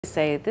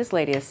Say this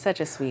lady is such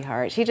a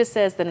sweetheart. She just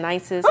says the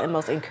nicest and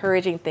most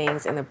encouraging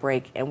things in the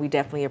break, and we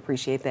definitely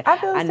appreciate that.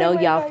 I know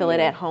y'all feel it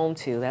at home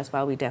too. That's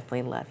why we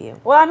definitely love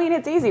you. Well, I mean,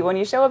 it's easy when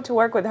you show up to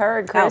work with her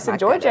and Chris and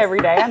George every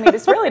day. I mean,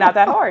 it's really not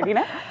that hard, you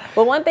know?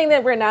 But one thing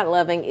that we're not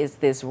loving is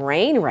this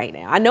rain right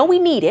now. I know we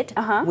need it.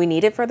 We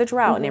need it for the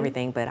drought and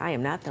everything, but I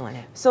am not feeling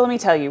it. So let me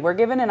tell you, we're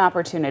given an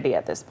opportunity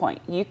at this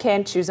point. You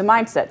can choose a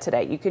mindset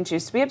today. You can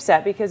choose to be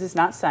upset because it's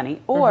not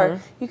sunny,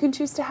 or you can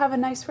choose to have a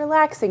nice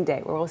relaxing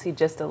day where we'll see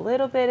just a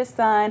little bit of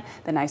sun,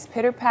 the nice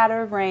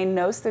pitter-patter of rain,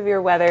 no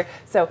severe weather.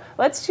 So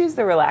let's choose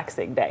the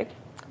relaxing day.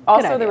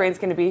 Also, the rain's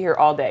going to be here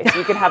all day, so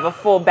you can have a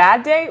full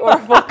bad day or a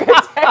full good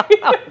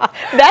day.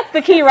 That's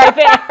the key right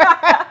there.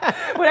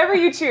 Whatever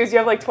you choose, you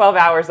have like 12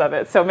 hours of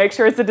it, so make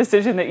sure it's a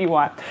decision that you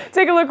want.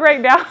 Take a look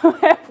right now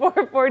at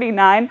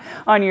 4:49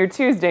 on your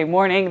Tuesday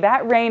morning.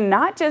 That rain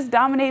not just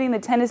dominating the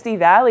Tennessee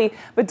Valley,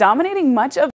 but dominating much of